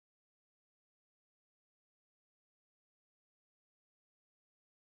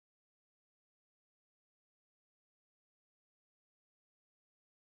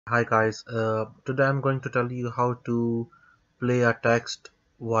Hi guys, today I'm going to tell you how to play a text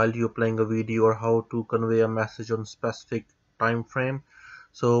while you're playing a video or how to convey a message on specific time frame.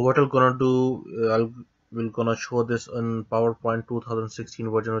 So what I'm gonna do, we're gonna show this in PowerPoint 2016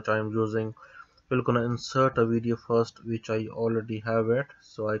 version which I'm using. We're gonna insert a video first, which I already have it.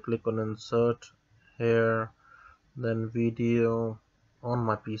 So I click on insert here, then video on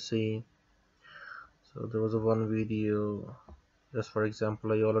my PC. So there was a one video, just for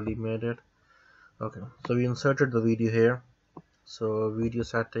example, I already made it. Okay, so we inserted the video here. So video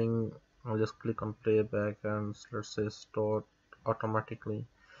setting, I'll just click on playback and let's say start automatically.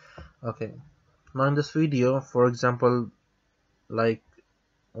 Okay, now in this video, for example, like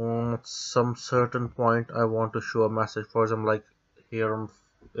on some certain point I want to show a message. For example, like here on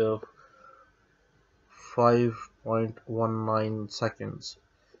uh, 5.19 seconds.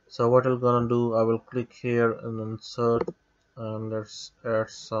 So what I'm gonna do, I will click here and insert, and let's add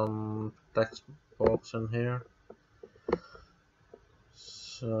some text box in here.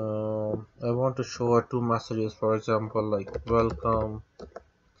 So I want to show two messages, for example, like welcome,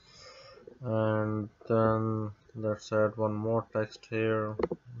 and then let's add one more text here.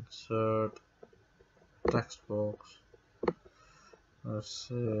 Insert text box. Let's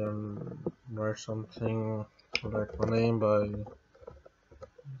say write something like my name by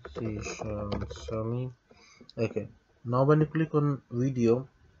Sami. Okay. Now when you click on video,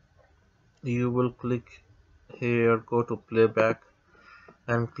 you will click here, go to playback,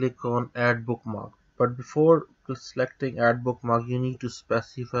 and click on add bookmark. But before selecting add bookmark, you need to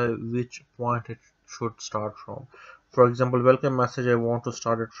specify which point it should start from. For example, welcome message, I want to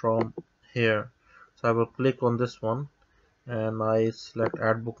start it from here, so I will click on this one and I select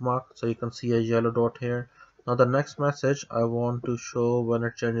add bookmark. So you can see a yellow dot here. Now the next message I want to show when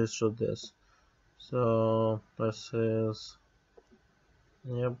it changes to this. So this is,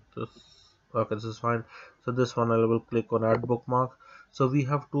 yep, this, okay, this is fine. So this one I will click on add bookmark. So we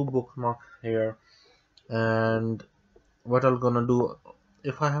have two bookmarks here, and what I'm gonna do,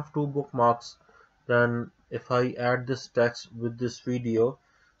 if I have two bookmarks, then if I add this text with this video,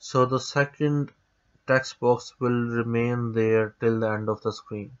 so the second text box will remain there till the end of the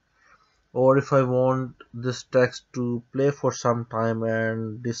screen. Or if I want this text to play for some time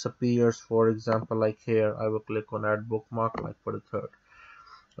and disappears, for example, like here, I will click on add bookmark like for the third.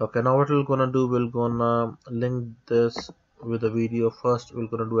 Okay, now what we're gonna do, we're gonna link this with the video. First we're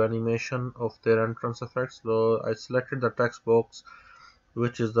gonna do animation of their entrance effects. So I selected the text box,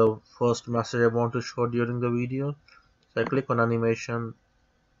 which is the first message I want to show during the video. So I click on animation.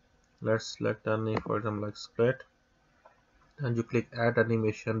 Let's select any, for example, like split, and you click add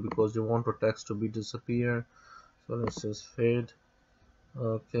animation because you want the text to be disappear. So this is fade.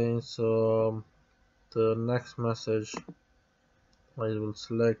 Okay, so the next message, I will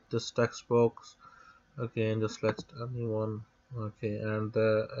select this text box again, just select anyone. Okay, and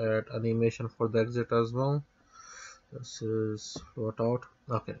add animation for the exit as well. This is float out.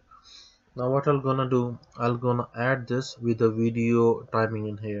 Okay, now what I'm gonna do, I'm gonna add this with the video timing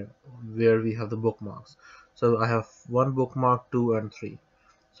in here where we have the bookmarks. So I have one bookmark, 2 and 3.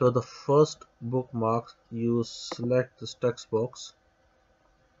 So the first bookmark, you select this text box,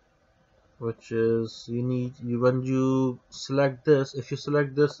 which is when you select this, if you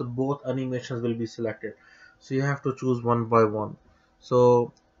select this, both animations will be selected, so you have to choose one by one.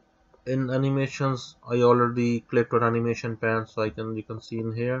 So in animations, I already clicked on animation pan, so you can see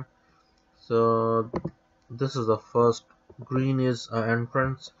in here. So this is the first, green is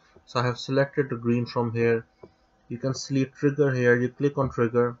entrance, so I have selected the green from here. You can see trigger here, you click on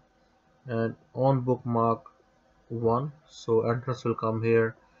trigger and on bookmark 1, so entrance will come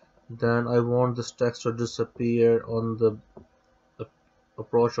here. Then I want this text to disappear on the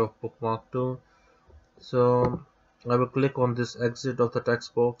approach of bookmark 2. So I will click on this exit of the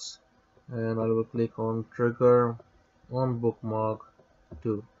text box and I will click on trigger on bookmark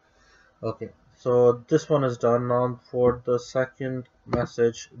 2. Okay, so this one is done. Now for the second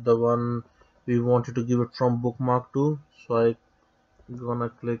message, the one we wanted to give it from bookmark 2, so I gonna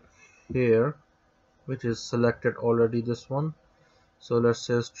click here, which is selected already, this one. So let's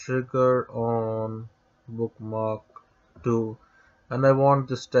say trigger on bookmark 2, and I want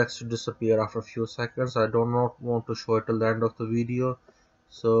this text to disappear after a few seconds. I do not want to show it till the end of the video.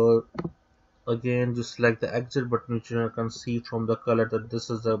 So again, just select the exit button, which you can see from the color that this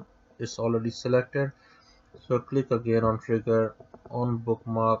is it's already selected. So click again on trigger on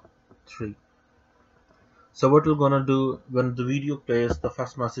bookmark 3. So what we're gonna do, when the video plays, the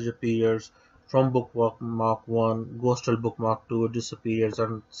first message appears from bookmark 1, goes to bookmark 2, it disappears,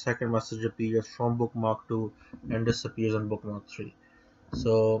 and second message appears from bookmark 2 and disappears on bookmark 3.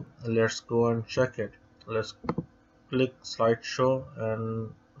 So let's go and check it. Let's click slideshow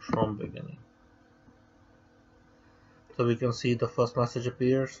and from beginning. So we can see the first message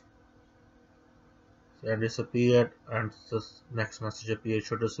appears and disappeared, and this next message appears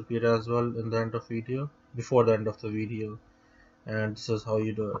should disappear as well in the end of video, before the end of the video. And this is how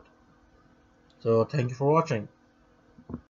you do it. So thank you for watching.